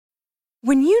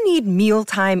When you need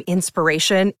mealtime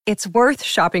inspiration, it's worth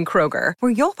shopping Kroger,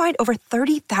 where you'll find over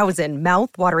 30,000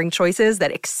 mouth-watering choices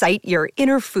that excite your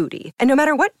inner foodie. And no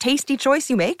matter what tasty choice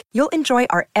you make, you'll enjoy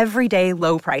our everyday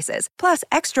low prices, plus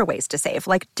extra ways to save,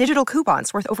 like digital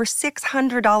coupons worth over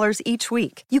 $600 each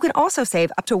week. You can also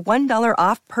save up to $1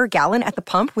 off per gallon at the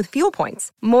pump with fuel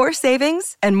points. More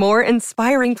savings and more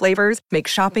inspiring flavors make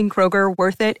shopping Kroger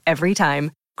worth it every time.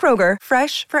 Kroger,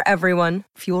 fresh for everyone.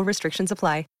 Fuel restrictions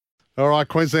apply. All right,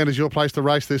 Queensland is your place to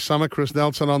race this summer. Chris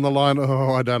Nelson on the line.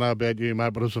 Oh, I don't know about you,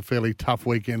 mate, but it was a fairly tough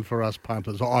weekend for us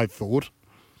punters, I thought.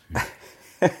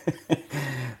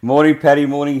 Morning, Paddy.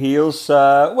 Morning, Heels.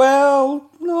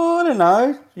 Well, no, I don't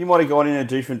know. You might have gone in a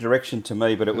different direction to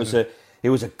me, but it was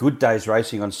a good day's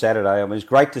racing on Saturday. I mean, it was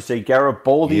great to see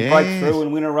Garibaldi break through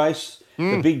and win a race.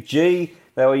 The Big G.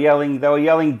 They were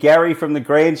yelling Gary from the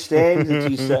grandstand.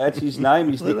 That's his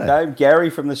name, his nickname, Gary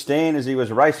from the stand, as he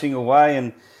was racing away.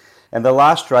 And the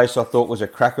last race I thought was a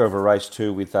cracker of a race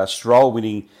too, with Stroll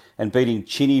winning and beating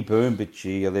Chinny Boom. But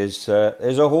gee, there's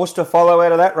a horse to follow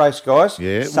out of that race, guys.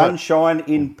 Yeah, Sunshine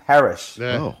in Paris.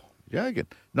 Yeah. Oh, joking.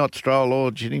 Not Stroll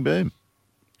or Chinny Boom.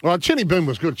 Well, Chinny Boom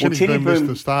was good. Chinny Boom missed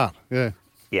the start.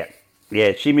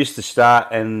 Yeah, she missed the start.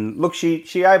 And look,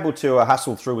 she able to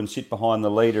hustle through and sit behind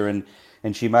the leader, and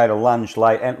she made a lunge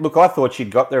late. And look, I thought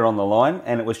she'd got there on the line,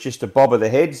 and it was just a bob of the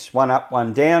heads, one up,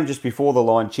 one down. Just before the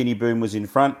line, Chinny Boom was in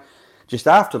front. Just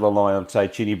after the line, I'd say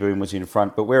Chinny Boom was in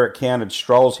front. But where it counted,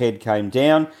 Stroll's head came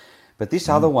down. But this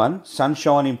other one,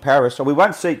 Sunshine in Paris, we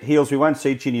won't see Heels, we won't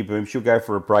see Chinny Boom. She'll go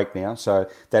for a break now. So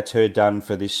that's her done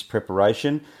for this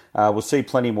preparation. We'll see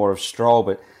plenty more of Stroll.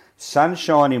 But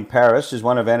Sunshine in Paris is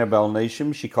one of Annabelle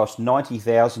Neesham. She cost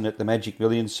 $90,000 at the Magic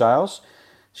Millions sales.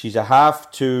 She's a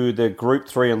half to the Group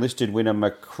 3 enlisted winner,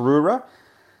 Makrura.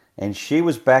 And she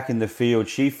was back in the field.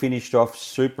 She finished off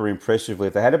super impressively.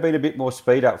 If there had been a bit more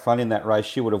speed up front in that race,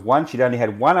 she would have won. She'd only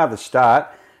had one other start,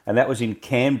 and that was in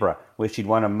Canberra, where she'd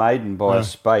won a maiden by a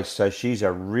space. So she's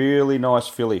a really nice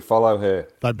filly. Follow her.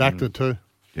 They backed it too.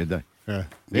 Did they? Yeah.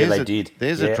 They did.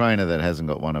 There's a trainer that hasn't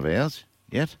got one of ours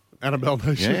yet. Annabelle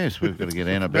Neesham. Yes, we've got to get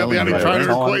Annabelle. The only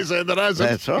trainer in Queensland that hasn't.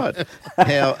 That's right.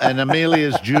 And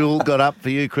Amelia's Jewel got up for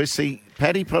you, Chris. See,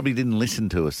 Paddy probably didn't listen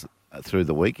to us through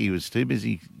the week. He was too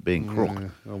busy being crook. Yeah,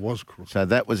 I was crook. So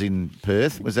that was in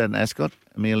Perth. Was that in Ascot?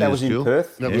 Amelia's That was in Jewel?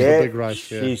 Perth. That was the big race.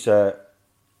 Yeah.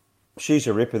 She's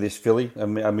a ripper, this filly,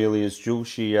 Amelia's Jewel.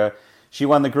 She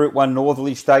won the Group 1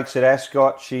 Northerly Stakes at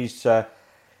Ascot. She's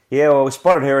we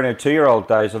spotted her in her 2-year-old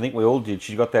days. I think we all did.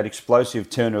 She got that explosive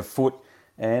turn of foot.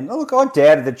 And look, I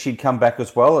doubted that she'd come back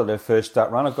as well at her first up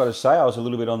run. I've got to say, I was a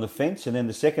little bit on the fence. And then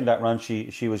the second up run,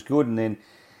 she was good. And then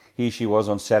here she was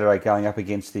on Saturday going up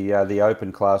against the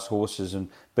open class horses and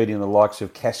beating the likes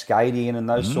of Cascadian and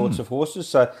those sorts of horses.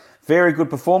 So very good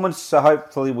performance. So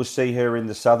hopefully we'll see her in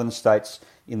the southern states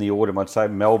in the autumn. I'd say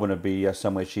Melbourne would be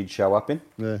somewhere she'd show up in.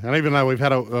 Yeah, and even though we've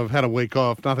had a week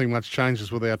off, nothing much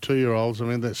changes with our 2-year-olds. I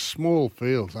mean, they're small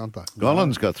fields, aren't they?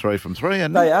 Gollan's got 3 from 3,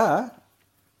 hasn't They are.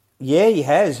 Yeah, he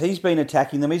has. He's been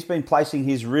attacking them. He's been placing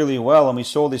his really well. And we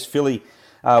saw this filly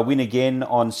win again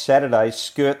on Saturday,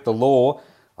 Skirt the Law.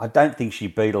 I don't think she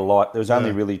beat a lot. There was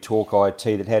only really Talk IT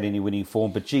that had any winning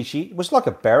form. But, gee, it was like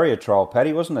a barrier trial,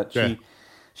 Paddy, wasn't it? Yeah.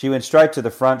 She went straight to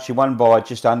the front. She won by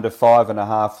just under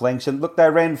 5.5 lengths. And, look, they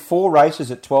ran 4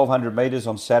 races at 1,200 metres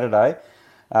on Saturday.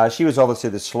 She was obviously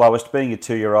the slowest. Being a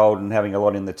 2-year-old and having a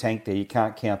lot in the tank there, you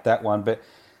can't count that one. But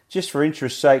just for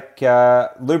interest's sake,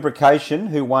 Lubrication,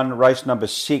 who won race number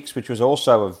 6, which was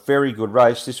also a very good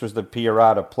race. This was the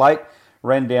Piarata Plate.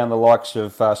 Ran down the likes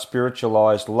of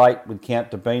Spiritualised late with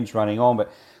Count de Beans running on.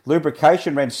 But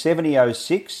Lubrication ran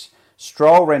 70.06,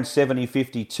 Stroll ran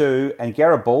 70.52, and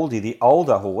Garibaldi, the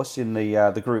older horse in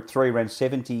the Group 3, ran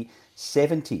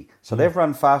 70.70. So they've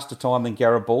run faster time than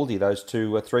Garibaldi, those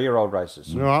two 3-year-old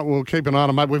races. All right, we'll keep an eye on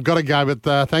them, mate. We've got to go,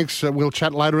 but thanks. We'll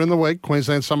chat later in the week.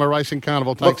 Queensland Summer Racing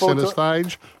Carnival takes centre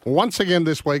stage once again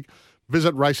this week.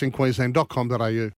 Visit racingqueensland.com.au.